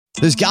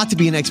There's got to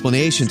be an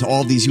explanation to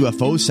all of these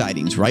UFO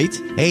sightings, right?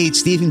 Hey,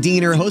 it's Stephen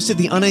Diener, host of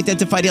the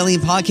Unidentified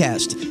Alien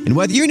Podcast. And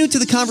whether you're new to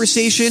the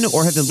conversation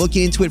or have been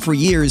looking into it for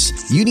years,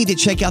 you need to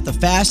check out the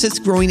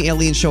fastest growing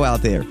alien show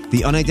out there,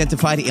 the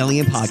Unidentified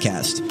Alien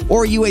Podcast,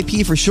 or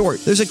UAP for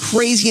short. There's a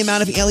crazy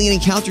amount of alien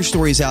encounter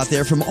stories out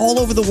there from all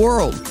over the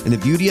world. And the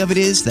beauty of it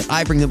is that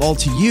I bring them all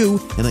to you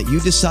and let you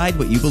decide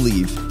what you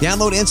believe.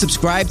 Download and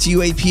subscribe to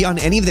UAP on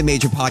any of the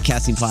major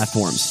podcasting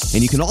platforms.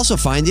 And you can also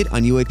find it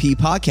on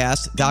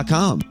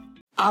UAPpodcast.com.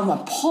 I'm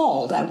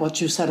appalled at what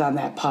you said on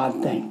that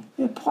pod thing.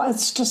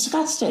 It's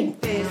disgusting.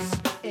 This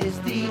is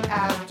the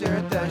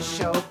After the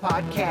Show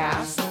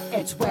podcast.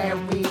 It's where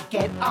we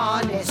get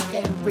honest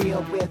and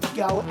real with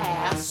yo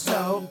ass.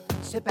 So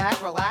sit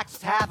back, relax,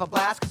 have a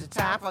blast, because it's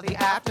time for the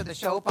After the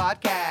Show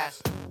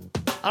podcast.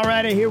 All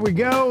righty, here we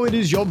go. It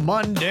is your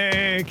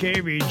Monday,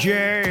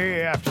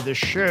 KVJ After the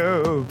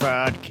Show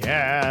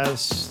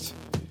podcast.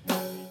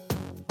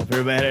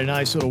 Everybody had a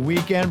nice little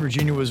weekend.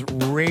 Virginia was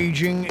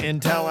raging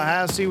in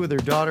Tallahassee with her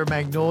daughter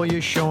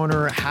Magnolia, showing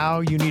her how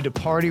you need to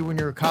party when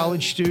you're a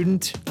college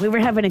student. We were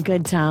having a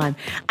good time.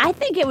 I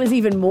think it was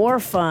even more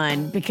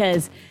fun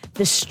because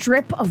the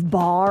strip of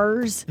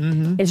bars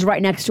is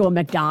right next to a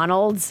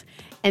McDonald's.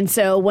 And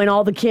so when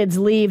all the kids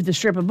leave the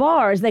strip of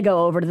bars, they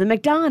go over to the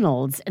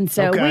McDonald's. And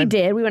so we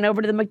did. We went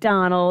over to the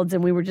McDonald's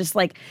and we were just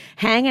like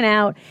hanging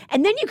out.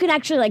 And then you could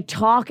actually like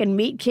talk and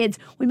meet kids.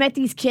 We met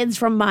these kids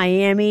from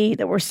Miami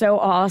that were so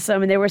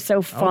awesome and they were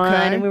so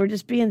fun and we were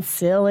just being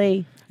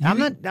silly. I'm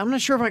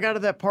not sure if I got to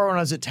that part when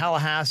I was at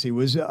Tallahassee.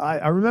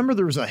 I remember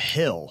there was a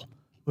hill.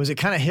 Was it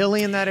kind of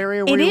hilly in that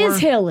area where It you were? is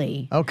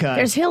hilly. Okay.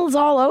 There's hills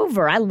all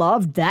over. I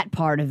loved that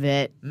part of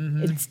it.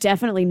 It's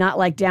definitely not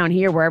like down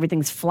here where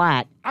everything's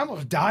flat. I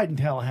almost died in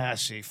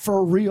Tallahassee.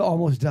 For real,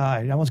 almost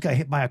died. I almost got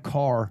hit by a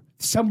car.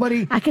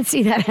 Somebody... I could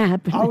see that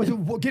happen. I was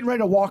getting ready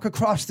to walk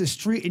across the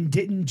street and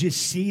didn't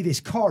just see this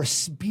car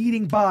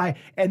speeding by,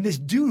 and this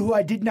dude who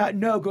I did not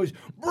know goes,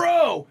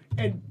 "Bro!"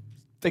 and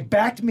like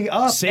backed me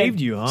up. Saved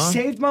you, huh?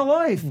 Saved my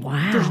life.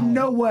 Wow. There's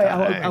no way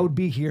I would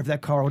be here if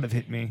that car would have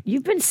hit me.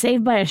 You've been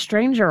saved by a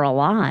stranger a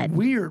lot.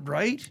 Weird,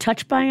 right?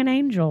 Touched by an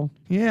angel.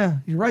 Yeah,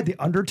 you're right. The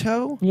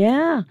undertow?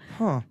 Yeah.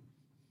 Huh.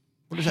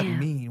 What does that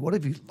mean? What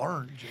have you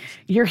learned,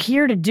 Jason? You're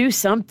here to do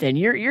something.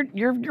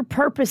 Your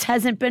purpose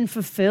hasn't been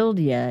fulfilled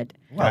yet.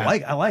 Well,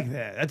 I like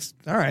that. That's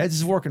all right. This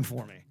is working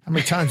for me. How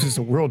many times has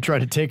the world tried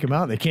to take him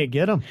out and they can't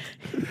get him?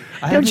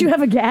 Don't you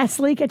have a gas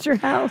leak at your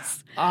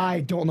house? I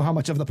don't know how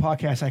much of the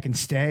podcast I can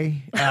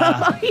stay.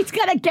 He's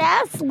got a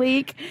gas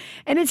leak,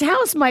 and his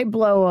house might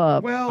blow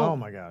up. Well, Oh,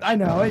 my gosh. I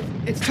know.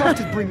 It's tough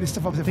to bring this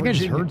stuff up. I think I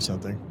just heard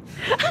something.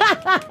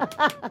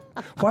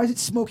 Why is it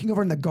smoking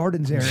over in the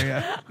gardens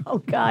area? Oh,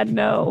 God,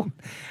 no.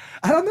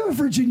 I don't know if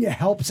Virginia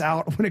helps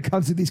out when it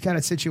comes to these kind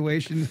of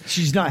situations.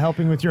 She's not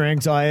helping with your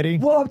anxiety?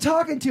 Well, I'm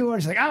talking to her,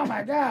 and she's like, "Oh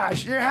my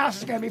gosh, your house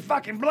is going to be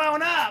fucking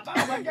blown up.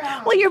 Oh my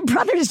God." Well, your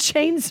brother's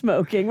chain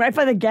smoking right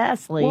by the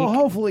gas leak. Well,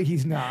 hopefully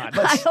he's not.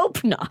 I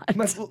hope not.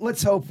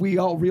 Let's hope we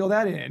all reel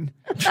that in.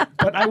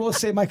 But I will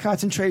say my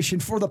concentration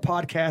for the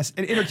podcast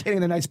and entertaining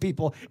the nice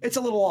people, it's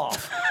a little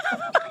off.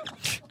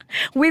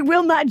 We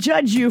will not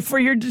judge you for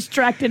your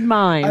distracted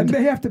mind. I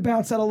may have to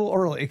bounce out a little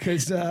early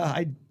because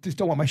I just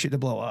don't want my shit to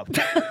blow up.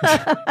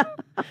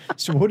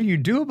 So what do you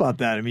do about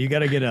that? I mean, you got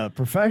to get a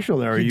professional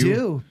there. You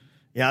do.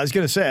 Yeah, I was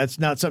going to say, that's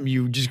not something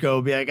you just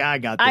go be like, I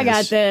got this. I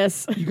got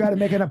this. You got to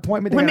make an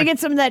appointment. Let me get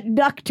some of that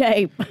duct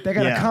tape. They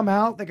got to come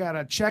out. They got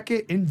to check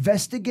it,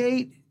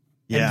 investigate,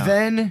 Yeah. and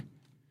then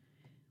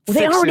Well,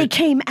 they fix already it.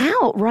 came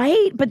out,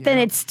 right? But then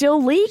it's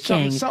still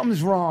leaking.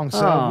 Something's wrong,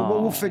 so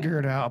we'll figure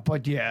it out.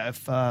 But yeah,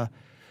 if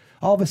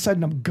all of a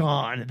sudden I'm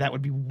gone, that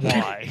would be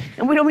why.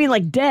 And we don't mean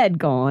like dead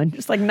gone,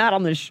 just like not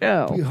on the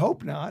show. We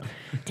hope not.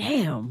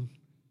 Damn.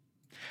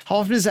 How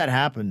often does that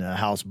happen? A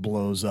house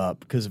blows up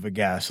because of a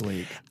gas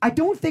leak? I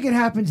don't think it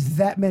happens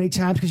that many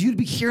times because you'd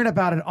be hearing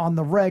about it on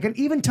the reg. And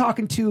even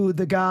talking to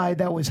the guy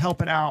that was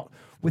helping out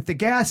with the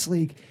gas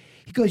leak,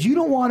 he goes, you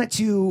don't want it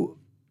to...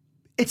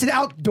 It's an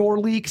outdoor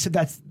leak, so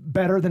that's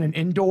better than an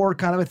indoor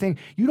kind of a thing.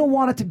 You don't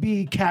want it to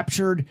be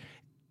captured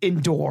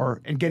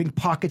indoor and getting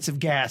pockets of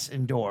gas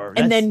indoor.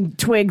 And then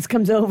Twigs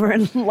comes over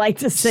and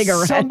lights a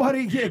cigarette.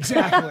 Somebody, yeah,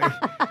 exactly.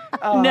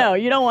 No,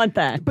 you don't want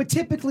that. But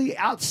typically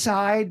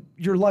outside,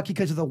 you're lucky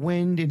because of the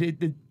wind.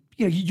 And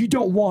you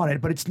don't want it,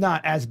 but it's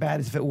not as bad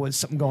as if it was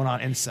something going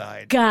on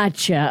inside.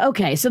 Gotcha.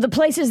 Okay, so the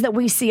places that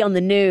we see on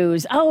the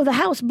news, oh, the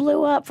house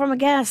blew up from a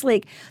gas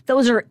leak,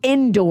 those are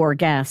indoor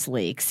gas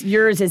leaks.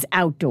 Yours is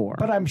outdoor.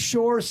 But I'm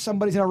sure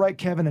somebody's going to write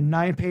Kevin a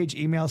 9-page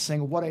email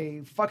saying what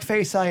a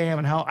fuckface I am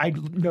and how I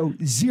know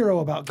zero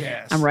about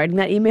gas. I'm writing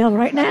that email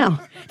right now.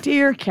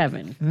 Dear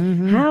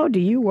Kevin, how do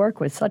you work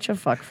with such a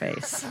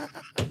fuckface?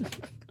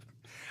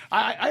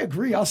 I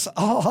agree.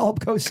 I'll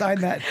go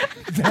sign that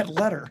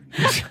letter.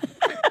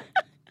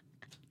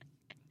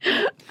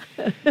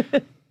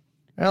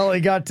 Well,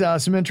 we got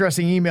some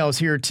interesting emails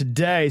here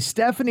today.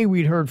 Stephanie,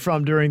 we'd heard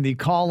from during the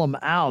column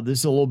out. This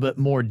is a little bit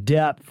more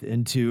depth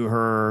into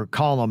her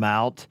column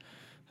out,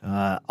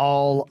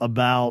 all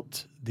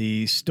about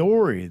the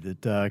story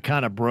that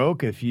kind of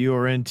broke, if you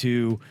are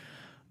into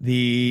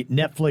the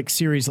Netflix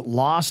series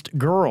Lost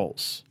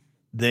Girls,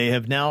 they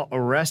have now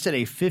arrested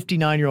a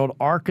 59-year-old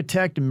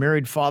architect and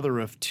married father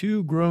of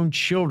 2 grown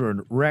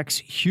children,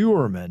 Rex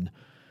Heuermann.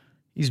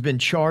 He's been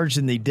charged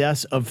in the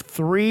deaths of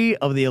 3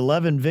 of the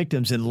 11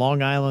 victims in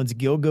Long Island's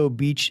Gilgo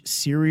Beach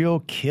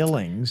serial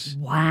killings.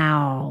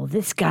 Wow,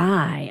 this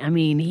guy, I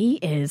mean, he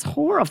is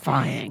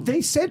horrifying.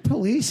 They said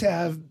police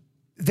have,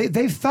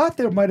 they thought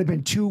there might have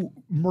been 2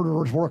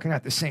 murderers working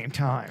at the same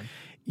time.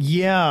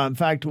 Yeah, in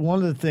fact, one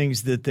of the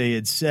things that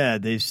they've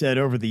said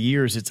over the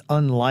years, it's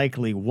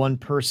unlikely one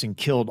person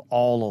killed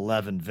all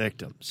 11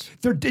 victims.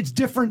 It's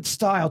different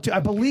style, too. I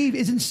believe,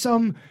 isn't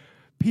some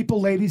people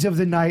ladies of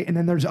the night, and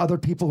then there's other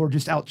people who are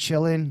just out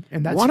chilling?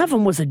 And that's one of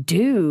them was a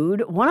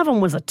dude. One of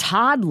them was a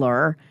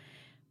toddler.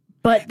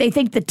 But they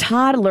think the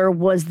toddler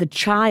was the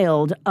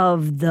child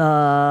of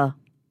the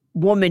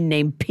woman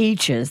named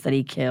Peaches that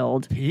he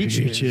killed.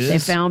 Peaches? They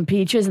found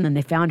Peaches, and then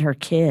they found her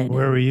kid.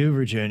 Where were you,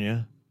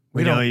 Virginia?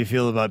 We know how you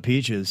feel about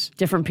Peaches.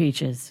 Different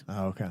Peaches.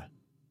 Oh, okay.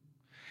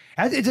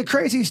 It's a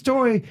crazy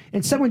story.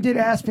 And someone did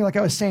ask me, like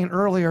I was saying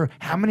earlier,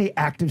 how many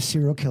active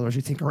serial killers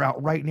you think are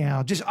out right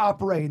now, just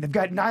operating? They've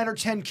got 9 or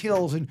 10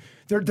 kills, and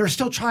they're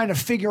still trying to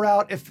figure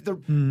out if they're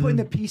putting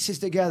the pieces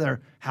together.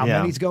 How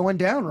many's going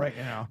down right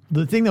now?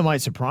 The thing that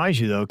might surprise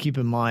you, though, keep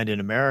in mind in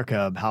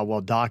America how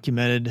well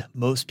documented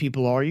most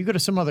people are. You go to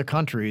some other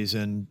countries,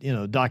 and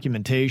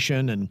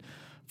documentation and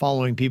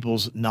following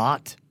people's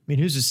not. I mean,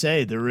 who's to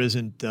say there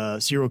isn't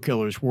serial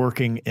killers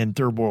working in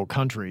third world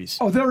countries?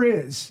 Oh, there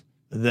is.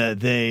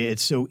 That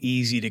it's so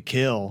easy to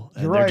kill,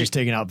 and they're just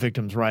taking out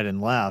victims right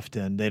and left,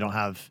 and they don't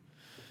have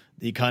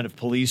the kind of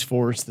police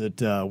force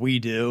that we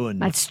do.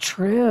 And that's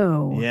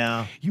true.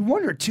 Yeah. You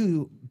wonder,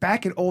 too,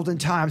 back in olden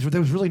times where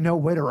there was really no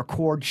way to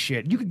record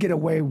shit, you could get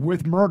away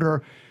with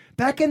murder.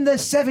 Back in the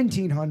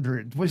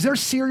 1700s, was there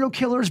serial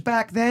killers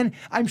back then?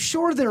 I'm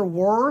sure there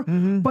were,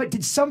 but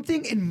did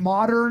something in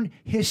modern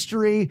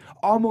history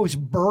almost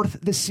birth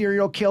the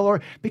serial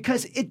killer?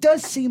 Because it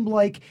does seem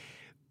like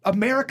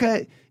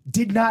America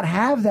did not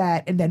have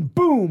that, and then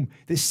boom,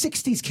 the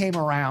 60s came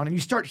around, and you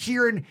start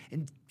hearing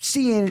and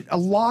seeing a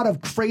lot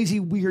of crazy,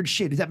 weird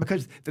shit. Is that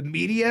because the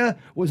media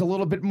was a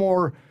little bit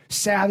more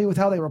savvy with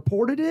how they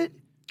reported it?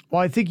 Well,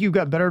 I think you've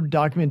got better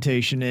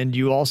documentation, and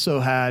you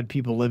also had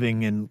people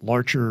living in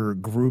larger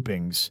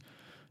groupings,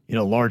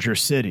 larger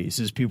cities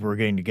as people were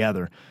getting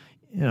together.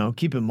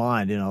 Keep in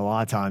mind, a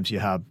lot of times you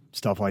have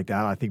stuff like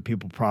that. I think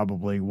people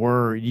probably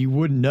you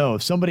wouldn't know.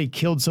 If somebody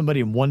killed somebody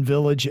in one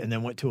village and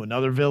then went to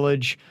another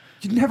village,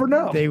 you'd never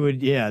know. They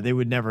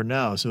would never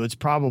know. So it's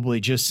probably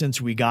just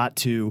since we got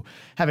to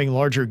having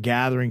larger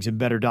gatherings and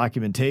better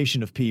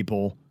documentation of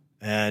people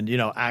and,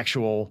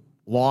 actual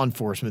law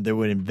enforcement that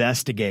would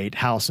investigate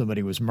how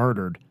somebody was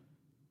murdered,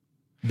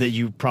 that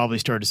you probably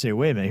started to say,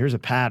 wait a minute, here's a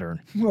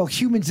pattern. Well,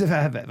 humans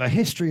have a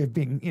history of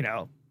being,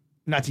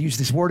 not to use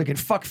this word again,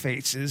 fuck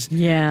faces.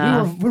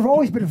 Yeah. We've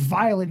always been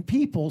violent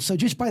people. So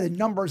just by the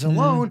numbers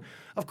alone,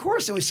 of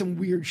course, there was some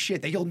weird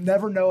shit that you'll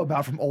never know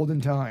about from olden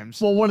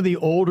times. Well, one of the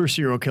older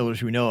serial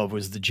killers we know of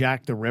was the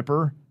Jack the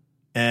Ripper.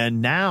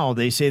 And now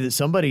they say that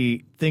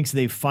somebody thinks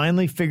they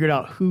finally figured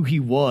out who he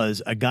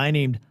was, a guy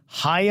named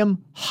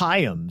Chaim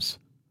Hyams,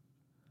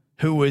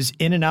 who was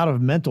in and out of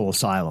mental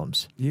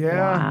asylums.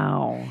 Yeah.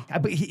 Wow.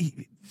 But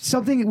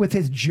something with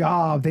his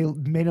job, they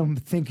made him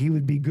think he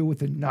would be good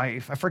with a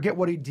knife. I forget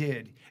what he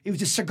did. He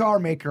was a cigar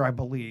maker, I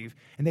believe.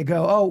 And they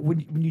go, oh,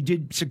 when you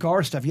did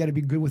cigar stuff, you had to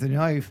be good with a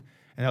knife.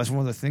 And that was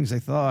one of the things they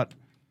thought.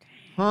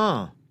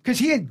 Huh. Because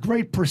he had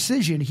great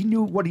precision. He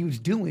knew what he was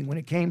doing when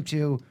it came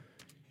to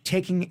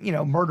taking,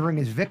 murdering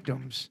his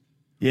victims.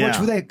 Yeah.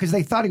 Because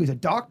they thought he was a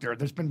doctor.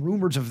 There's been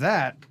rumors of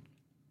that.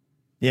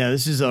 Yeah,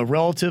 this is a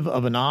relative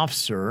of an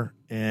officer,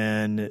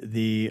 and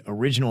the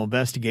original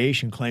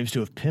investigation claims to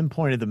have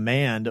pinpointed the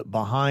man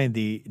behind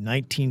the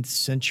 19th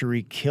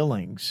century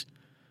killings.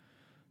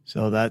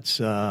 So that's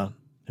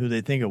who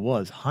they think it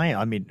was.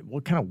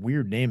 What kind of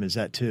weird name is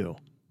that, too?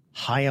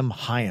 Chaim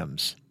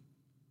Hyams.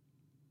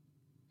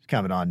 It's kind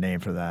of an odd name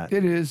for that.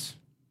 It is.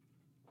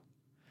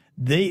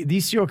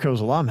 These serial killers,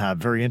 a lot of them have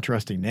very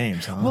interesting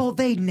names, huh? Well,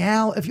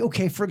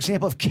 for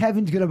example, if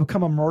Kevin's going to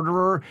become a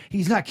murderer,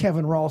 he's not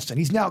Kevin Ralston.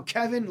 He's now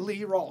Kevin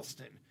Lee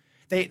Ralston.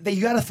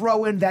 You got to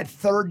throw in that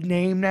third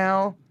name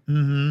now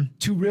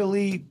to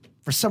really,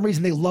 for some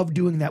reason, they love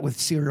doing that with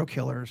serial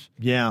killers.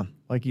 Yeah,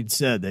 like you'd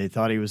said, they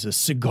thought he was a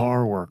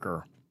cigar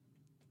worker.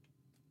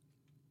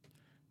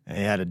 And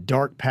he had a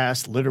dark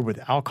past littered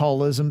with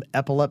alcoholism,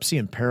 epilepsy,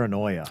 and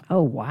paranoia.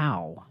 Oh,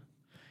 wow.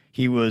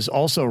 He was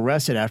also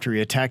arrested after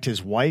he attacked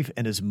his wife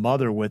and his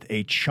mother with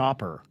a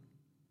chopper.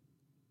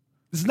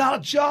 It's not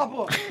a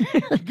chopper.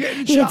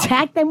 He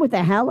attacked them with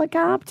a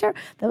helicopter?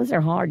 Those are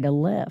hard to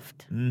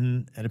lift.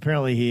 Mm-hmm. And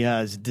apparently he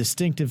has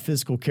distinctive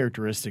physical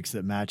characteristics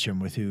that match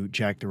him with who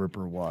Jack the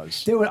Ripper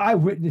was. They were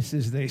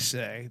eyewitnesses, they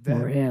say.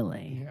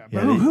 Really? Yeah,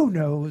 but who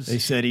knows? They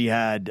said he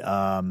had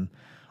a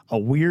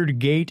weird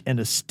gait and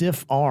a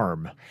stiff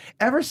arm.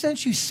 Ever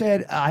since you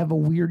said, I have a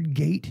weird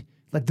gait,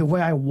 like the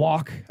way I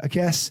walk, I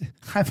guess.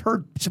 I've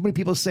heard so many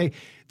people say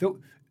the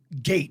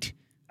gait.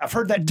 I've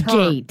heard that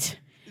term. Gait.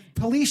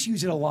 Police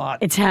use it a lot.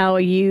 It's how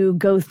you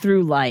go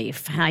through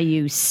life, how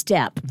you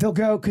step. They'll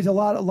go, because a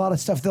lot of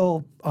stuff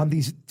they'll, on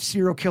these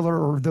serial killer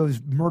or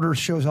those murder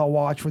shows I'll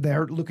watch where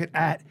they're looking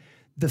at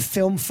the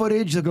film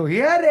footage, they'll go, he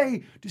had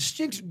a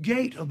distinct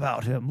gait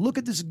about him. Look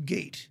at this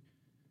gait.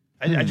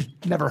 I just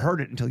never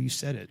heard it until you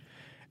said it.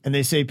 And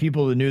they say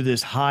people who knew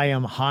this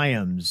Chaim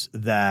Hyams,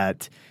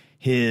 that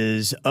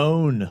his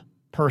own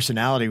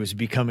personality was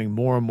becoming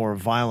more and more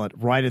violent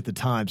right at the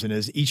times. And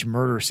as each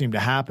murder seemed to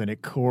happen,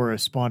 it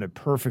corresponded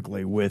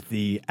perfectly with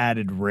the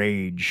added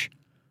rage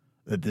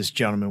that this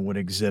gentleman would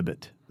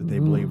exhibit, that they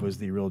believe was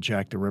the real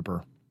Jack the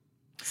Ripper.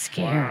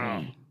 Scary.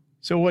 Wow.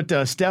 So what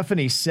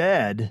Stephanie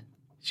said,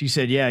 she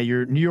said, yeah,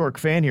 you're a New York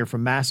fan here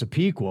from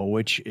Massapequa,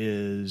 which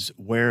is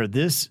where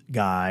this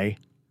guy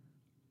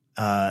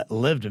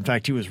lived. In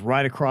fact, he was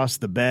right across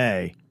the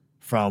bay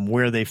from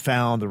where they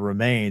found the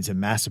remains in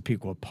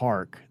Massapequa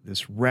Park,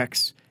 this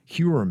Rex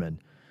Heuermann.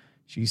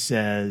 She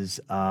says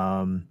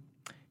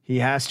he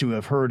has to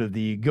have heard of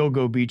the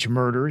Go-Go Beach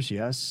murders,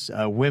 yes.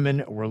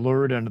 Women were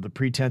lured under the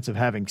pretense of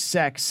having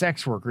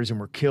sex workers, and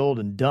were killed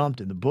and dumped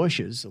in the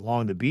bushes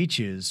along the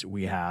beaches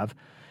we have.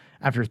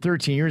 After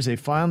 13 years, they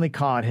finally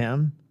caught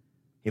him.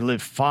 He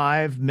lived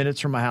 5 minutes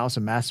from my house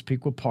in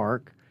Massapequa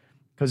Park,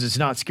 because it's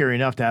not scary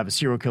enough to have a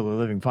serial killer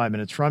living 5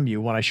 minutes from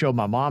you. When I showed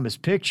my mom his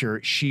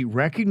picture, she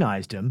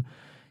recognized him.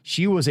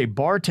 She was a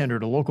bartender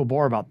at a local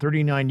bar about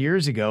 39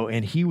 years ago,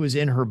 and he was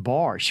in her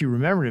bar. She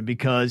remembered him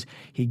because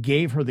he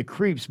gave her the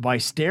creeps by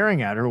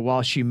staring at her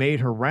while she made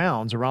her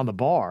rounds around the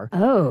bar.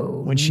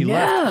 Oh, when she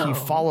left,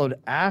 he followed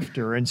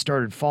after and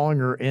started following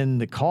her in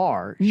the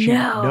car. She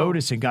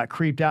noticed and got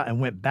creeped out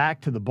and went back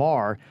to the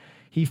bar.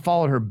 He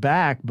followed her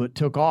back, but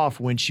took off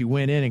when she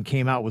went in and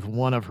came out with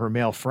one of her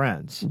male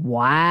friends.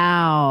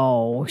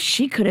 Wow.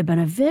 She could have been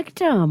a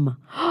victim.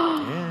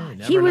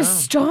 He was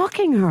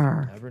stalking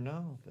her. Never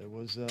know. It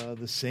was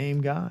the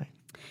same guy.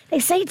 They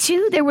say,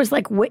 too, there was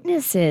like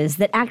witnesses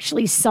that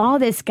actually saw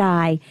this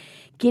guy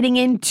getting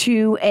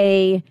into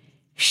a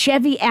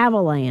Chevy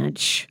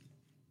Avalanche,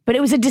 but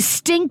it was a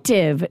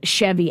distinctive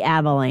Chevy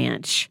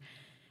Avalanche.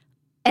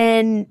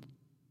 And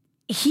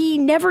he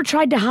never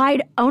tried to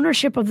hide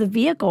ownership of the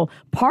vehicle,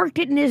 parked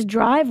it in his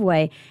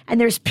driveway, and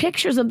there's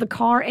pictures of the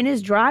car in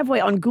his driveway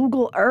on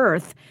Google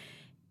Earth.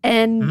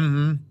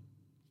 And,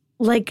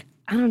 like,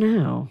 I don't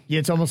know. Yeah,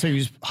 it's almost like he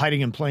was hiding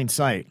in plain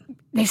sight.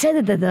 They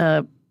said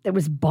that it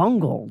was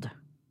bungled.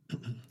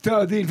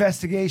 The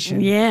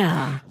investigation.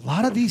 Yeah. A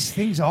lot of these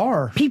things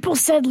are. People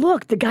said,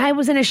 look, the guy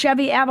was in a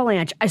Chevy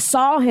Avalanche. I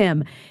saw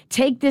him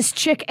take this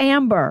chick,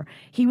 Amber.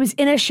 He was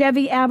in a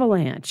Chevy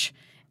Avalanche.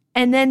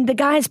 And then the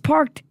guy's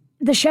parked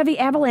the Chevy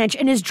Avalanche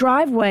in his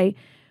driveway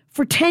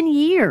for 10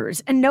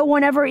 years, and no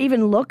one ever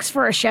even looks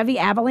for a Chevy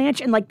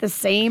Avalanche in like the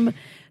same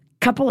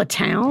couple of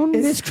towns.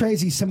 It is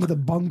crazy, some of the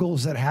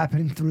bungles that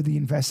happen through the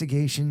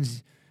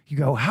investigations. You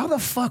go, how the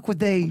fuck would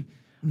they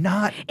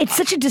not? It's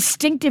such a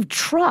distinctive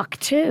truck,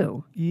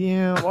 too.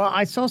 Yeah, well,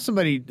 I saw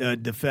somebody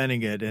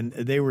defending it, and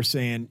they were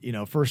saying,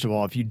 first of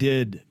all, if you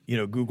did,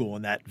 Google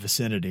in that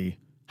vicinity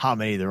how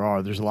many there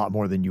are, there's a lot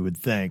more than you would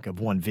think of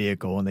one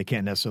vehicle, and they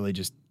can't necessarily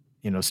just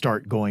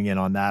start going in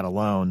on that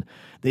alone.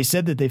 They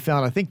said that they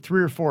found, I think,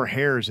 3 or 4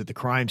 hairs at the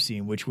crime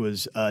scene, which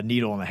was a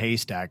needle in a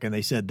haystack. And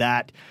they said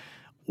that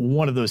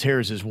one of those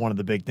hairs is one of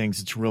the big things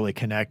that's really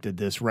connected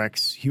this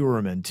Rex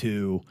Heuermann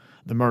to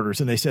the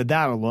murders. And they said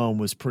that alone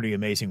was pretty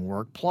amazing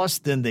work. Plus,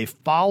 then they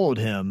followed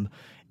him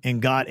and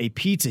got a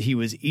pizza he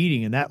was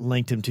eating, and that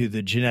linked him to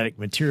the genetic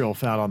material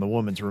found on the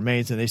woman's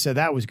remains. And they said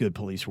that was good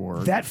police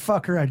work. That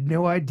fucker had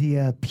no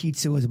idea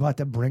pizza was about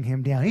to bring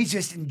him down. He's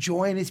just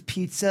enjoying his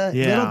pizza.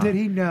 Yeah. Little did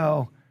he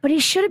know. But he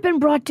should have been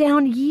brought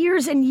down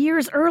years and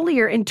years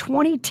earlier in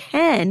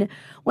 2010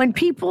 when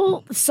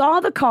people saw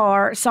the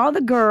car, saw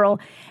the girl,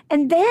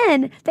 and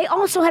then they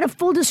also had a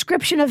full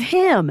description of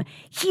him.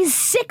 He's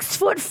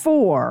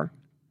 6'4".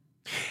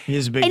 He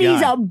is a big and guy. And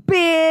he's a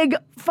big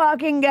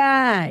fucking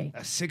guy.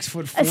 A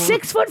 6'4". A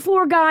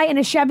 6'4" guy in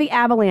a Chevy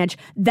Avalanche.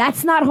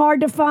 That's not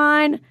hard to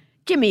find.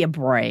 Give me a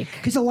break.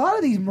 Because a lot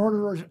of these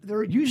murderers,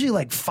 they're usually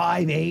like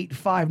 5'8",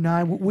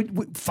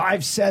 5'9",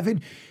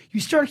 5'7". You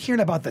start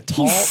hearing about the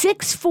tall. He's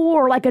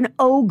 6'4", like an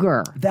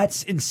ogre.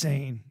 That's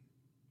insane.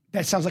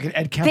 That sounds like an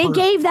Ed Kemper. They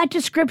gave that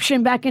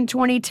description back in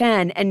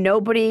 2010, and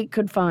nobody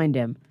could find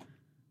him.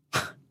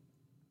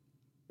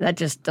 That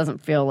just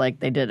doesn't feel like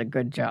they did a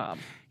good job.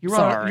 You're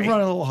running a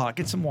little hot.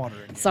 Get some water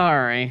in.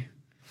 Sorry.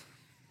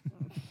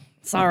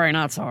 Sorry,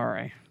 not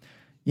sorry.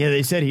 Yeah,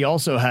 they said he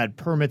also had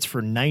permits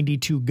for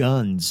 92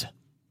 guns.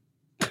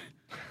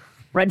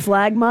 Red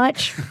flag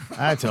much?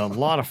 That's a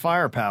lot of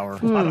firepower.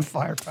 A lot of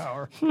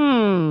firepower.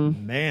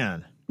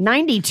 Man.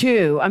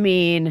 92. I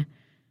mean,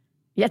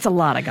 that's a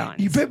lot of guns.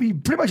 You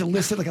pretty much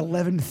listed like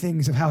 11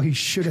 things of how he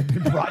should have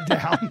been brought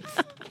down.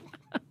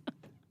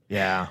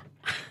 Yeah.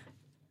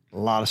 A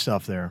lot of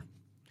stuff there.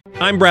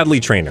 I'm Bradley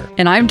Trainer.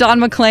 And I'm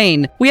Don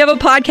McClain. We have a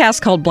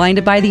podcast called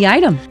Blinded by the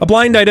Item. A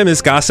blind item is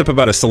gossip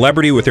about a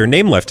celebrity with their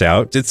name left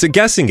out. It's a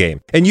guessing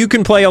game, and you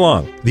can play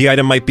along. The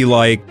item might be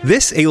like,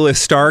 this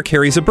A-list star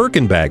carries a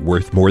Birkin bag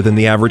worth more than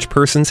the average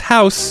person's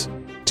house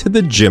to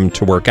the gym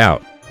to work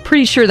out.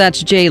 Pretty sure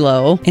that's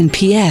J-Lo. And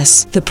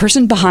P.S. the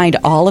person behind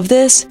all of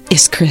this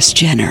is Kris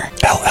Jenner,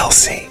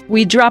 LLC.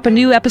 We drop a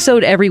new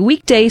episode every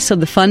weekday so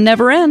the fun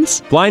never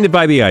ends. Blinded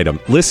by the Item.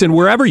 Listen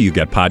wherever you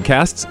get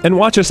podcasts and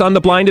watch us on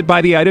the Blinded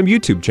by the Item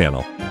YouTube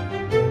channel.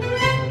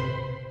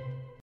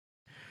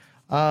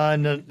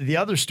 And the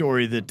other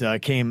story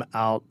that came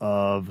out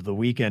of the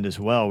weekend as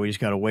well, we just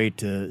got to wait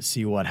to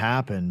see what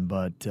happened,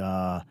 but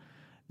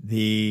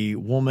the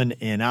woman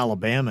in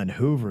Alabama, in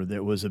Hoover,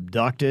 that was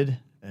abducted,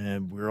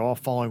 and we were all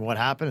following what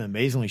happened. And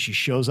amazingly, she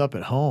shows up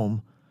at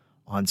home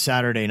on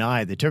Saturday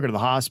night. They took her to the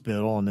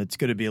hospital, and it's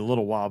going to be a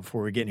little while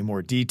before we get any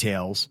more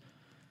details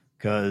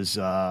because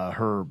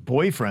her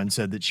boyfriend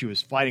said that she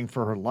was fighting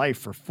for her life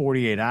for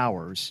 48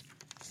 hours.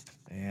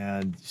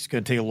 And it's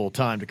going to take a little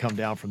time to come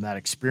down from that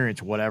experience,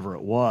 whatever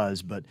it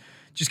was. But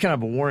just kind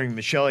of a warning.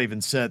 Michelle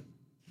even said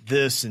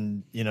this,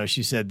 and,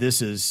 she said this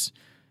has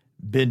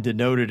been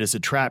denoted as a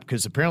trap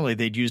because apparently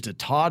they'd used a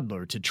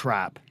toddler to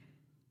trap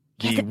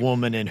the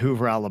woman in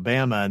Hoover,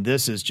 Alabama, and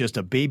this is just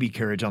a baby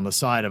carriage on the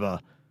side of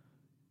a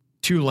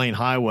 2-lane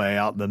highway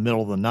out in the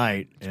middle of the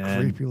night.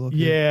 And creepy looking.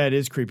 Yeah, it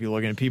is creepy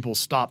looking. People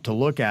stop to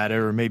look at it,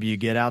 or maybe you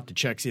get out to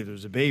check, see if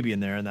there's a baby in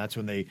there, and that's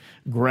when they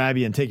grab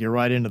you and take you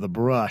right into the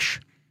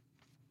brush.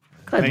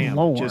 Good Bam,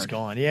 Lord. just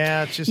gone.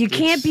 Yeah, it's just You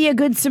can't be a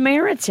good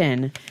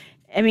Samaritan.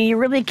 I mean, you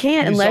really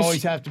can't You unless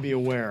always have to be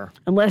aware.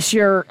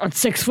 you're a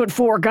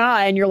 6'4"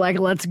 guy and you're like,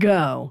 let's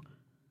go.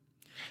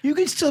 You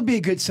can still be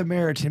a good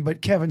Samaritan,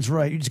 but Kevin's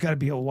right. You just got to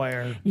be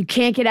aware. You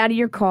can't get out of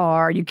your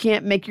car. You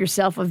can't make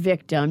yourself a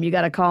victim. You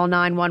got to call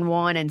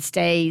 911 and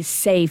stay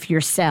safe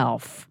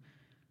yourself.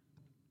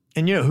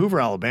 And, Hoover,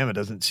 Alabama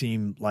doesn't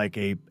seem like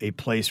a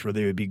place where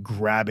they would be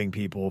grabbing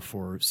people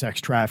for sex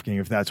trafficking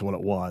if that's what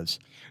it was.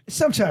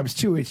 Sometimes,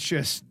 too, it's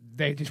just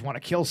they just want to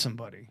kill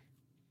somebody.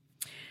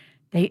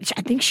 I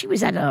think she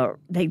was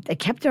they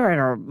kept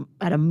her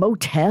at a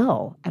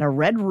motel, at a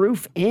Red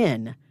Roof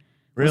Inn.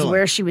 Really? Was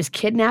where she was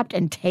kidnapped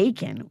and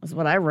taken, was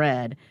what I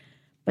read.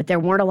 But there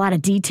weren't a lot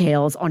of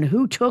details on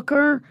who took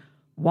her,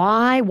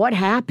 why, what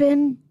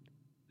happened.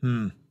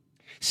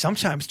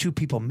 Sometimes, too,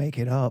 people make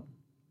it up.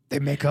 They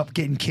make up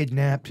getting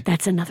kidnapped.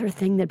 That's another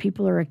thing that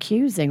people are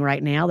accusing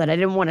right now that I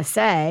didn't want to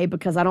say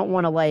because I don't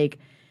want to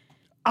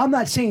I'm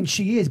not saying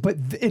she is, but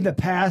in the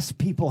past,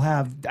 people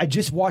have. I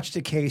just watched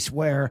a case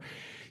where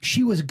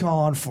she was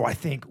gone for, I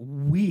think,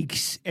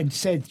 weeks and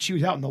said she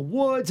was out in the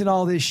woods and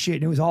all this shit,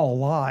 and it was all a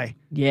lie.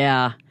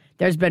 Yeah,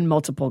 there's been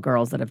multiple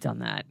girls that have done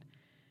that.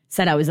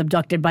 Said I was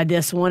abducted by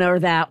this one or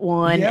that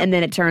one, Yep. and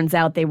then it turns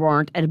out they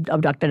weren't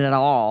abducted at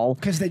all.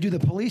 Because they do the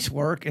police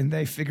work and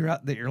they figure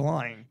out that you're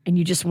lying. And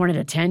you just wanted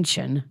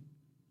attention.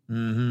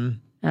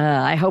 Mm-hmm.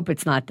 I hope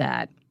it's not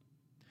that.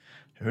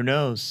 Who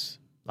knows?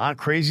 A lot of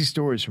crazy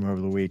stories from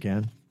over the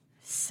weekend.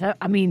 So,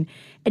 I mean,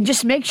 it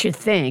just makes you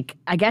think.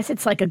 I guess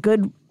it's like a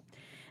good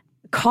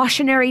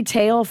cautionary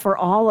tale for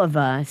all of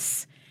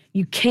us.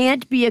 You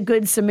can't be a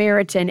good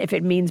Samaritan if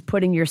it means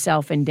putting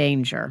yourself in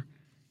danger.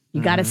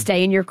 You got to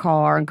stay in your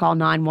car and call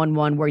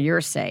 911 where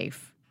you're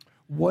safe.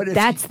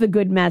 That's the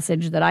good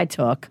message that I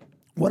took.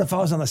 What if I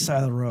was on the side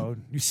of the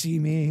road? You see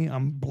me,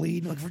 I'm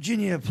bleeding, like,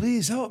 Virginia,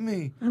 please help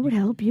me. I would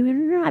help you.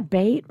 You're not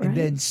bait, right? And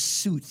then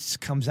Suits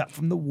comes out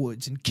from the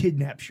woods and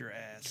kidnaps your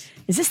ass.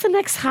 Is this the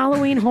next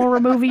Halloween horror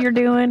movie you're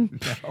doing?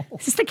 No.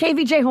 Is this the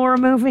KVJ horror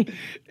movie?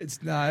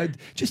 It's not.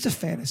 Just a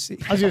fantasy.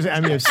 I was going to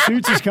say, if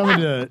Suits is coming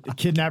to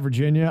kidnap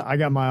Virginia, I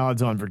got my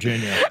odds on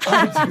Virginia.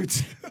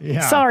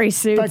 Yeah. Sorry,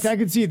 Suits. In fact, I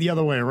could see it the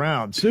other way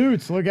around.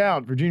 Suits, look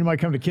out. Virginia might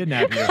come to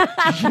kidnap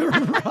you. You're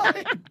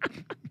right.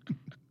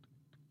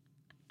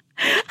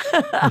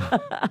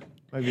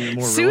 Maybe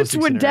more Suits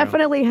would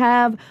definitely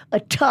have a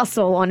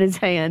tussle on his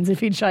hands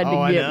if he tried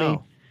to get me.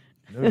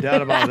 No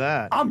doubt about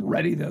that. I'm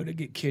ready, though, to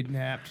get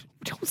kidnapped.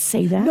 Don't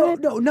say that. No,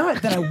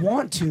 not that I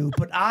want to,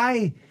 but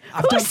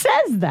Who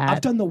says that? I've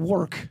done the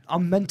work.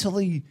 I'm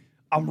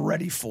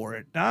ready for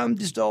it. I'm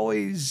just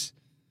always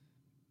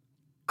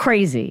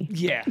crazy.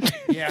 Yeah.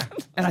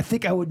 And I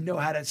think I would know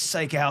how to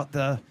psych out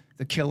the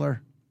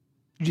killer.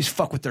 You just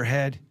fuck with their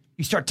head.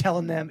 You start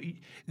telling them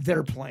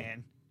their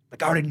plan.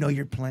 Like, I already know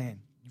your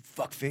plan. You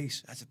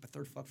fuckface. That's the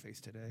third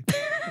fuckface today.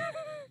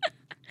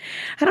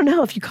 I don't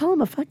know. If you call him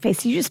a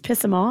fuckface, you just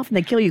piss him off and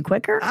they kill you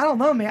quicker? I don't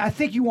know, man. I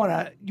think you want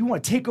to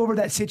take over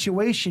that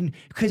situation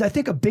because I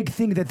think a big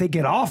thing that they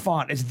get off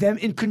on is them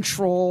in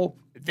control.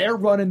 They're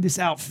running this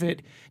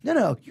outfit.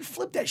 No, you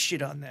flip that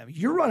shit on them.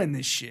 You're running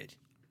this shit.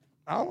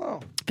 I don't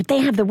know. But they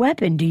have the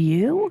weapon, do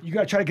you? You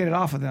got to try to get it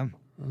off of them.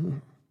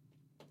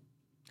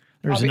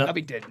 I'll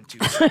be dead in 2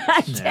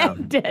 seconds.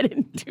 I'm dead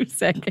in 2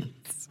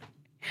 seconds.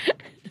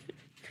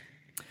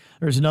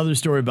 There's another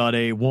story about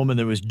a woman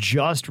that was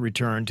just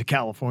returned to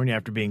California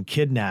after being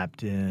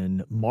kidnapped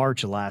in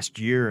March of last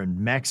year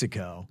in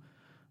Mexico.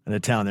 In a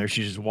town there,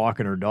 she's just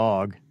walking her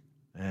dog.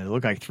 And it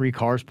looked like 3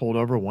 cars pulled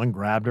over. One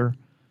grabbed her.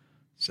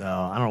 So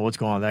I don't know what's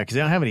going on with that because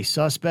they don't have any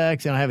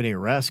suspects. They don't have any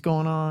arrests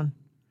going on.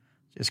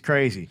 It's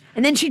crazy.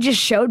 And then she just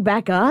showed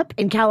back up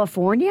in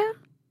California?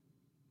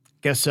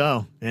 Guess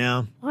so,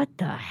 yeah. What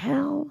the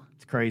hell?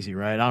 It's crazy,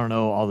 right? I don't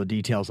know all the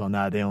details on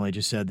that. They only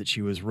just said that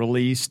she was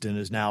released and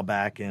is now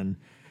back in,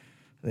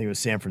 I think it was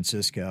San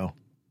Francisco.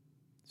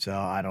 So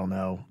I don't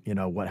know,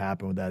 what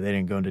happened with that. They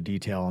didn't go into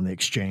detail on the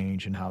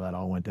exchange and how that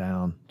all went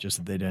down, just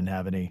that they didn't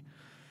have any,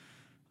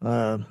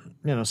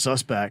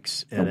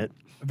 suspects in it.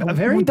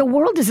 The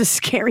world is a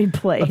scary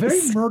place. A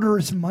very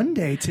murderous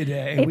Monday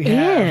today. It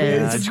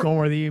is. It's going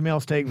where the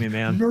emails take me,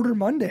 man. Murder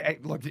Monday. Hey,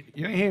 look,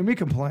 you ain't hear me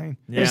complain.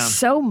 Yeah. There's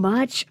so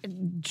much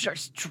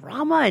just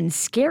drama and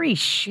scary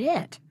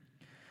shit.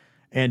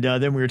 And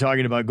then we were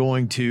talking about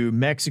going to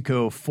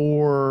Mexico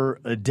for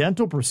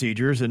dental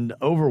procedures, and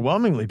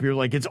overwhelmingly, people were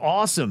like, it's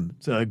awesome.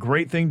 It's a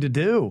great thing to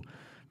do.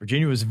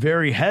 Virginia was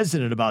very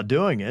hesitant about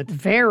doing it.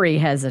 Very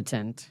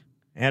hesitant.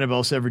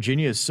 Annabelle said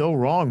Virginia is so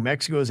wrong.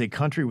 Mexico is a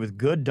country with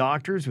good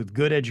doctors, with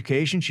good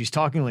education. She's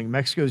talking like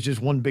Mexico is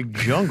just one big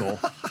jungle.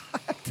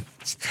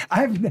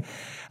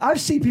 I've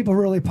seen people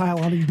really pile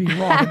on you being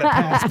wrong in the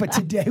past, but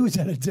today was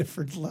at a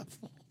different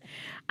level.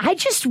 I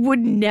just would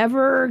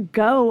never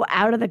go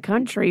out of the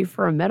country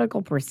for a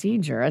medical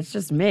procedure. That's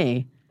just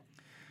me.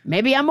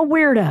 Maybe I'm a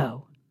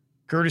weirdo.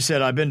 Curtis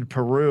said, I've been to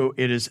Peru.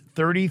 It is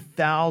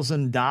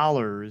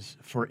 $30,000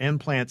 for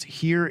implants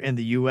here in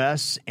the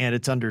U.S., and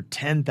it's under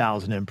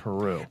 $10,000 in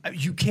Peru.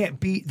 You can't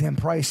beat them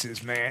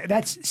prices, man.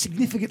 That's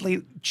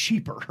significantly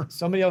cheaper.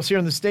 Somebody else here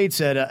in the States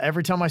said,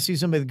 every time I see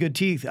somebody with good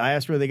teeth, I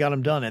ask where they got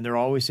them done, and they're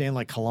always saying,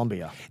 like,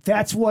 Colombia.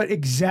 That's what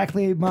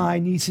exactly my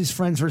niece's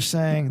friends were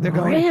saying. They're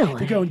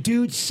going,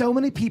 dude, so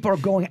many people are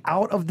going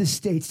out of the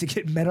States to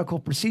get medical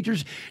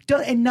procedures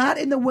done, and not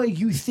in the way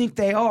you think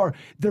they are.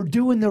 They're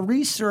doing the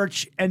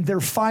research, and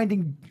they're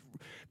finding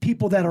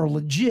people that are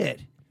legit.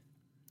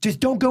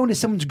 Just don't go into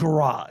someone's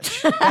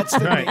garage. That's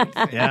the right. main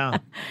thing. Yeah.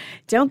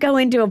 Don't go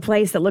into a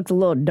place that looks a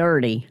little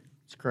dirty.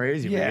 It's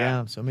crazy. Yeah. But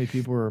yeah. So many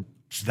people are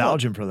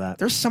vouching for that.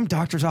 There's some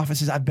doctor's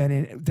offices I've been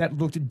in that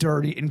looked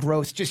dirty and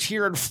gross just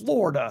here in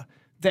Florida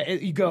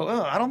that you go,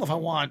 I don't know if I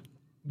want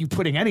you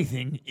putting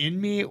anything in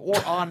me or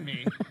on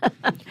me.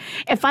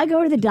 If I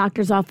go to the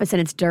doctor's office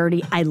and it's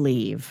dirty, I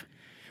leave.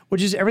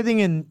 Which is everything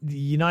in the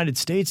United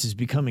States is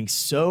becoming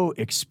so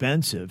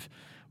expensive.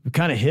 We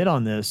kind of hit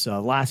on this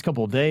last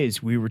couple of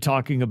days. We were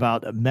talking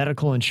about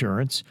medical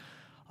insurance,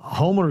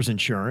 homeowners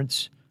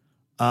insurance,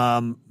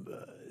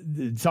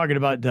 talking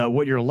about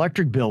what your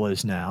electric bill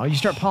is now. You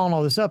start piling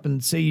all this up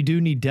and say you do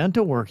need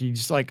dental work. You're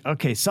just like,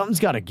 okay, something's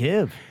got to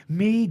give.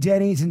 Me,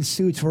 Denny's, and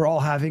Suits were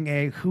all having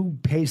a who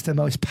pays the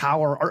most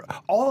power. Or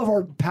all of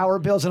our power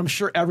bills, and I'm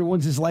sure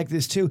everyone's is like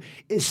this too,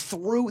 is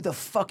through the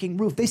fucking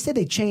roof. They said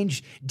they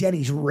changed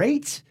Denny's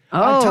rates.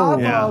 On top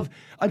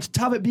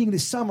of it being the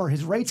summer,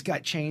 his rates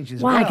got changed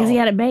as well. Why? Because he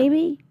had a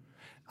baby?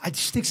 I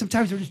just think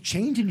sometimes they're just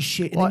changing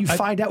shit, and then you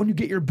find out when you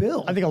get your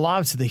bill. I think a lot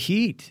of it's the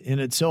heat,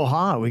 and it's so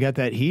hot. We got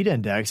that heat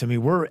index. I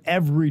mean, we're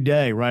every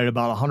day right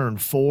about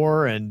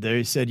 104, and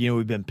they said,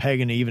 we've been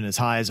pegging even as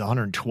high as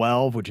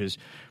 112, which is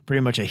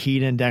pretty much a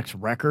heat index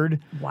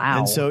record. Wow.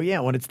 And so,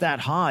 when it's that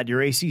hot,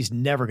 your AC is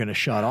never going to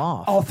shut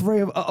off. All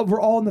three of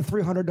we're all in the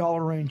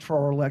 $300 range for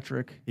our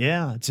electric.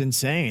 Yeah, it's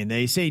insane.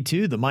 They say,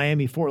 too, the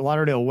Miami, Fort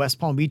Lauderdale, West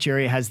Palm Beach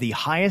area has the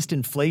highest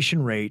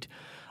inflation rate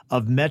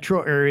of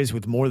metro areas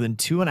with more than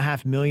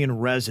 2.5 million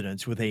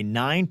residents, with a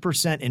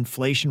 9%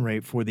 inflation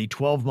rate for the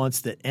 12 months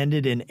that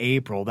ended in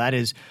April. That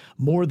is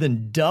more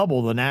than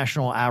double the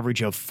national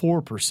average of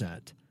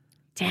 4%.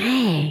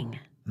 Dang.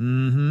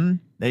 Mm-hmm.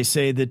 They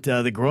say that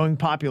the growing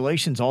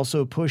population is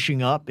also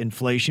pushing up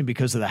inflation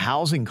because of the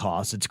housing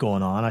costs that's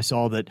going on. I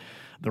saw that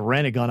the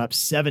rent had gone up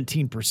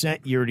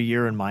 17% year to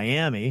year in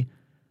Miami,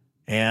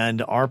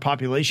 and our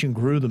population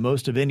grew the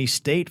most of any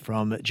state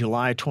from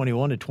July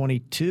 21 to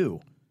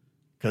 22.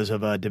 Because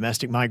of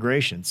domestic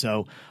migration.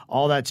 So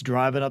all that's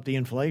driving up the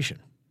inflation.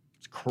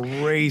 It's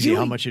crazy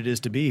how much it is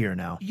to be here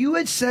now. You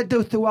had said,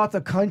 though, throughout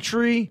the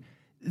country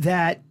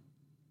that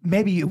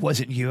maybe it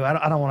wasn't you.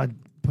 I don't want to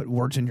put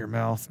words in your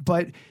mouth.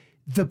 But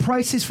the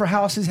prices for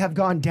houses have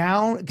gone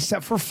down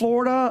except for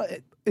Florida.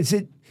 Is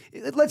it?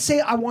 Let's say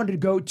I wanted to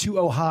go to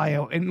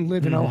Ohio and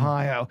live in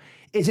Ohio.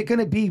 Is it going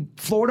to be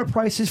Florida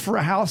prices for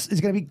a house? Is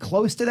it going to be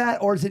close to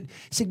that? Or is it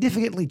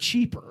significantly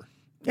cheaper?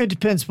 It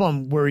depends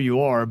upon where you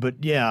are, but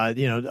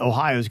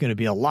Ohio is going to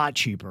be a lot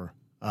cheaper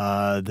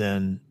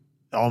than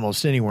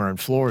almost anywhere in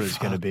Florida is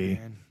going to be.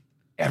 Man.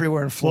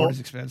 Everywhere in Florida is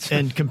expensive.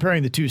 And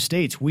comparing the two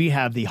states, we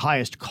have the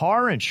highest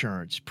car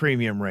insurance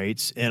premium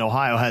rates, and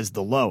Ohio has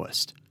the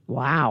lowest.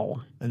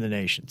 Wow. In the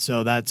nation.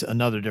 So that's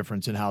another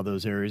difference in how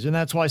those areas. And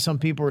that's why some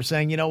people are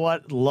saying, you know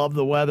what, love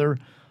the weather,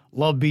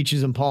 love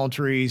beaches and palm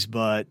trees,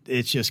 but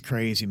it's just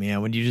crazy,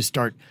 man. When you just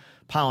start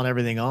piling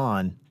everything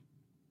on.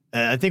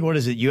 I think, what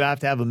is it? You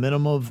have to have a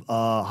minimum of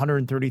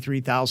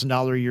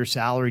 $133,000 a year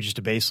salary just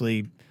to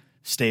basically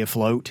stay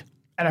afloat.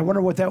 And I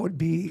wonder what that would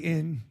be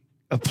in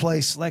a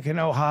place like in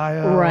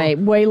Ohio. Right,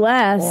 way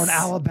less. Or in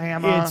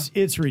Alabama.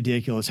 It's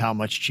ridiculous how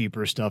much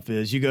cheaper stuff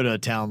is. You go to a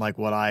town like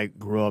what I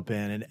grew up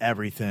in, and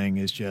everything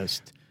is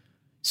just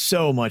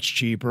so much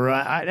cheaper.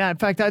 In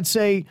fact, I'd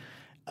say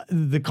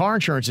the car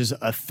insurance is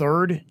a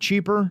third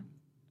cheaper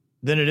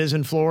than it is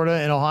in Florida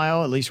and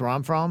Ohio, at least where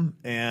I'm from.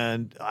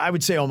 And I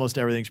would say almost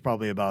everything's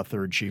probably about a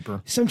third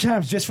cheaper.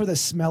 Sometimes just for the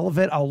smell of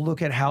it, I'll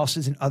look at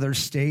houses in other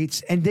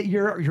states. And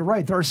you're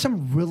right. There are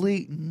some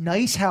really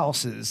nice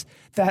houses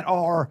that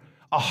are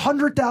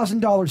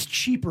 $100,000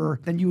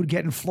 cheaper than you would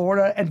get in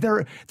Florida. And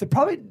they're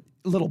probably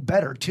a little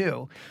better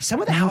too.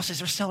 Some of the houses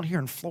they're selling here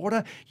in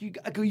Florida, you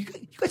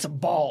got some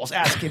balls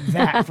asking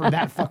that for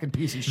that fucking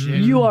piece of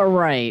shit. You are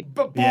right.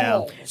 But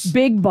balls. Yeah.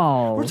 Big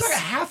balls. We're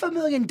talking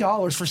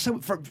 $500,000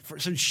 for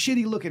some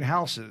shitty looking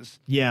houses.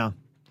 Yeah.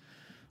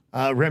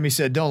 Remy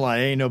said, don't lie,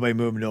 ain't nobody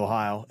moving to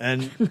Ohio.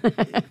 And,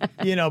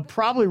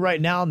 probably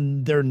right now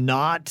they're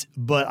not,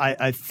 but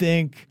I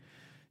think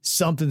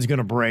something's going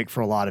to break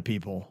for a lot of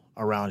people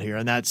around here.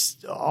 And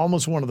that's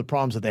almost one of the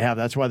problems that they have.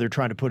 That's why they're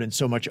trying to put in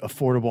so much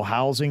affordable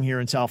housing here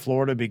in South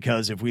Florida,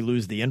 because if we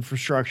lose the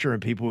infrastructure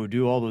and people who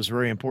do all those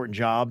very important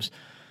jobs,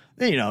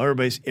 then,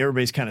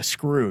 everybody's kind of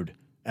screwed.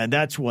 And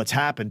that's what's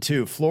happened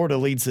too. Florida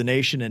leads the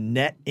nation in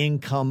net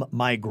income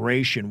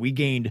migration. We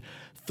gained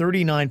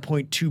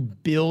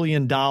 $39.2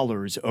 billion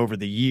over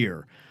the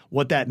year.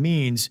 What that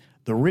means,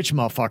 the rich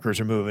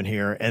motherfuckers are moving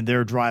here and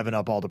they're driving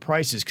up all the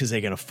prices because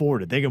they can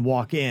afford it. They can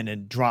walk in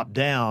and drop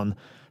down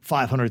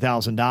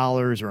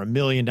 $500,000 or $1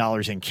 million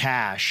in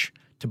cash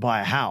to buy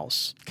a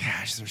house.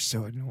 Gosh, they're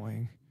so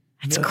annoying.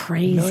 That's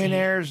crazy.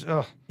 Millionaires.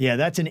 Ugh. Yeah,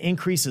 that's an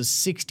increase of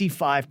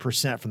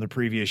 65% from the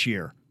previous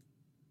year.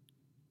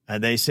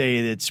 And they say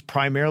it's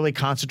primarily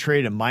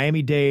concentrated in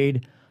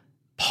Miami-Dade,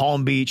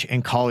 Palm Beach,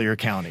 and Collier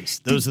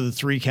counties. Those are the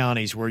three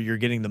counties where you're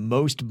getting the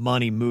most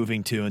money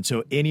moving to. And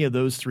so any of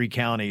those three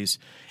counties,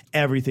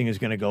 everything is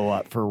going to go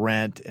up for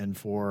rent and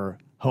for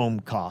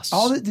home costs.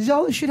 Does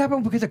all this shit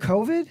happen because of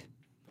COVID?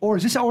 Or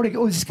is this already?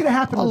 Is this going to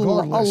happen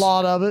regardless? A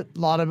lot of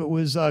it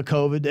was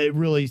COVID. It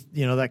really,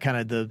 that kind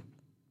of the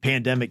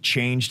pandemic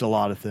changed a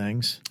lot of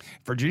things.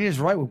 Virginia's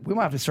right. We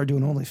might have to start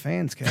doing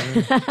OnlyFans,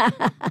 Kevin.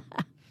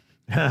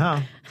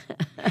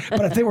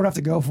 But I think we're going to have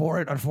to go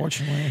for it,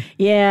 unfortunately.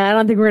 Yeah, I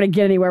don't think we're going to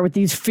get anywhere with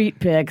these feet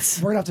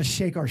pics. We're going to have to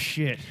shake our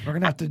shit. We're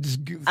going to have to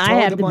just throw I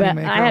have the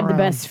moneymaker I have the around.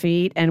 best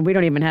feet, and we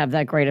don't even have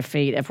that great of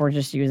feet if we're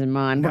just using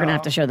mine. We're going to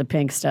have to show the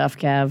pink stuff,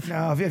 Kev.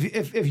 No,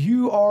 if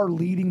you are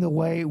leading the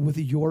way with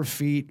your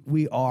feet,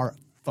 we are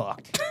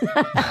fucked.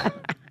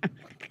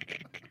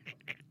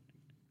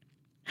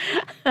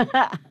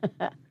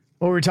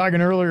 Well, we were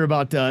talking earlier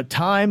about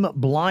time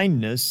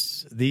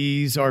blindness.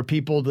 These are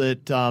people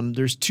that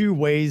there's two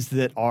ways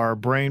that our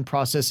brain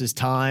processes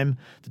time: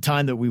 the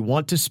time that we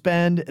want to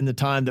spend and the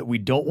time that we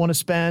don't want to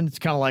spend. It's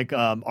kind of like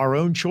our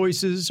own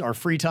choices, our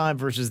free time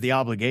versus the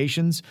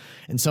obligations.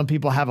 And some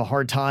people have a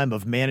hard time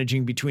of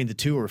managing between the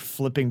two or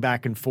flipping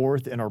back and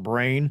forth in our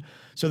brain.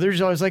 So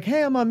there's always like,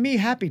 hey, I'm on me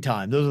happy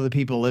time. Those are the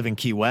people who live in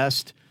Key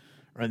West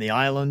or in the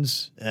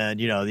islands. And,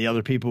 the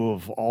other people who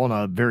have all on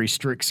a very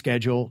strict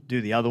schedule do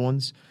the other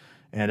ones.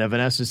 And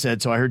Vanessa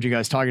said, so I heard you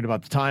guys talking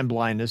about the time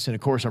blindness, and of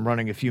course I'm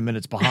running a few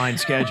minutes behind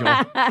schedule.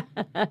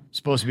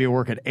 Supposed to be at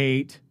work at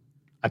 8.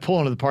 I pull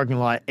into the parking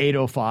lot at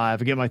 8:05. I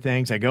get my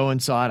things. I go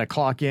inside. I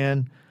clock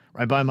in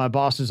right by my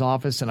boss's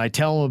office, and I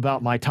tell him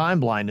about my time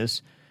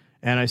blindness.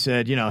 And I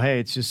said, hey,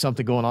 it's just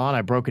something going on.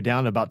 I broke it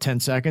down in about 10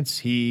 seconds.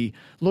 He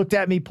looked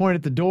at me, pointed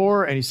at the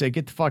door, and he said,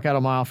 get the fuck out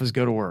of my office,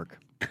 go to work.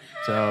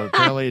 So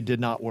apparently it did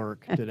not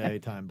work today,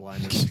 time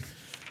blindness.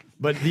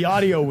 But the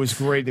audio was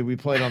great that we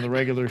played on the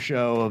regular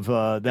show of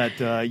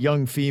that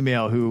young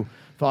female who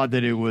thought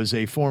that it was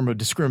a form of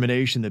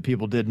discrimination that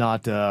people did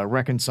not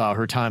reconcile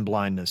her time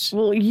blindness.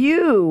 Well,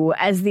 you,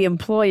 as the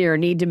employer,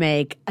 need to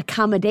make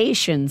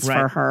accommodations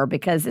for her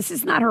because this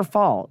is not her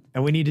fault.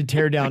 And we need to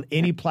tear down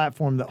any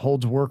platform that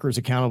holds workers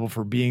accountable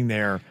for being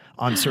there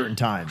on certain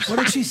times. What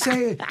did she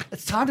say?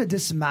 It's time to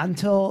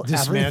dismantle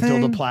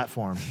the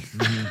platform.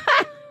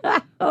 Mm-hmm.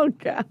 Oh,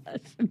 gosh.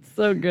 It's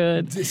so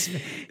good.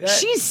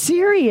 She's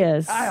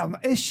serious.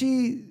 Is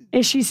she?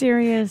 Is she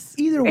serious?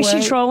 Either way. Is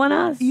she trolling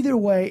us? Either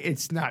way,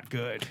 it's not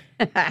good.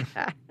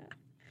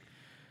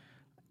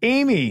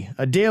 Amy,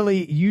 a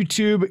daily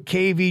YouTube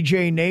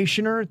KVJ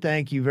Nationer.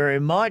 Thank you very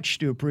much.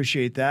 Do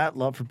appreciate that.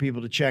 Love for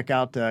people to check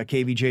out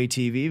KVJ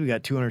TV. We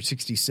got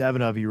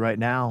 267 of you right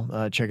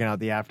now checking out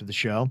the after the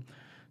show.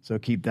 So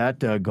keep that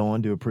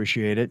going. Do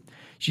appreciate it.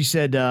 She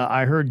said,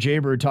 I heard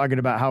Jaybird talking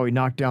about how he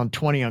knocked down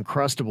 20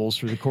 Uncrustables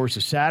through the course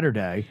of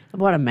Saturday.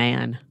 What a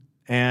man.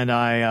 And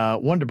I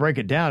wanted to break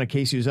it down in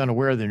case he was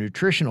unaware of the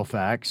nutritional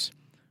facts,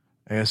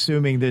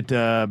 assuming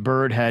that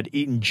Bird had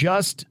eaten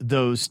just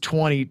those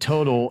 20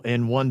 total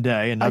in one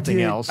day and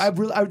nothing else.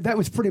 That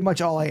was pretty much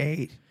all I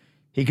ate.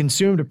 He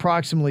consumed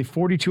approximately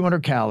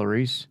 4,200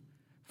 calories,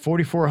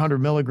 4,400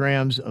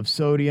 milligrams of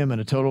sodium,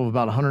 and a total of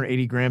about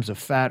 180 grams of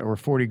fat or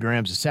 40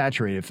 grams of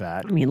saturated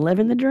fat. I mean,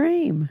 living the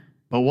dream.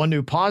 But one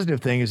new positive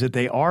thing is that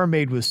they are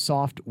made with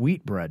soft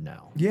wheat bread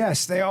now.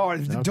 Yes, they are.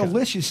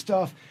 Delicious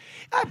stuff.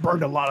 I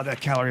burned a lot of that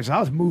calories. I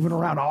was moving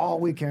around all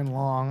weekend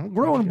long.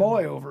 Growing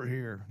boy over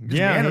here.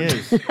 Yeah, he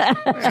is.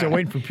 Still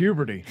waiting for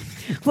puberty.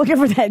 Looking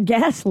for that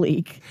gas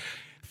leak.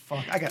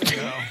 Fuck, I gotta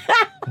go.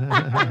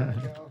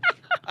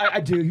 I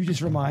do. You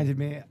just reminded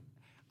me.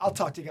 I'll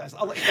talk to you guys.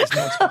 I'll let you guys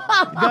know.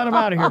 You got him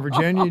out of here,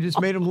 Virginia. You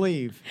just made him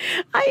leave.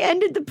 I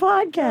ended the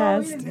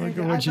podcast. Look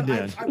at what you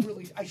did.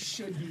 I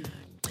should be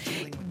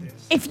dealing with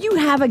this. If you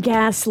have a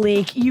gas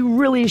leak, you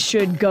really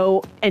should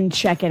go and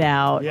check it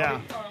out. Yeah.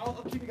 I'll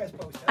keep you guys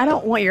posted. I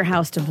don't want your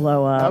house to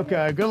blow up.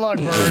 Okay. Good luck,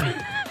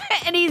 Bird.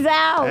 And he's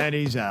out. And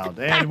he's out.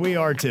 And we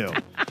are too.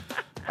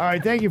 All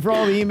right. Thank you for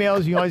all the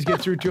emails. You always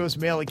get through to us.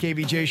 Mail at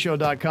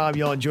kvjshow.com.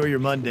 Y'all enjoy your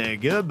Monday.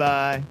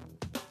 Goodbye.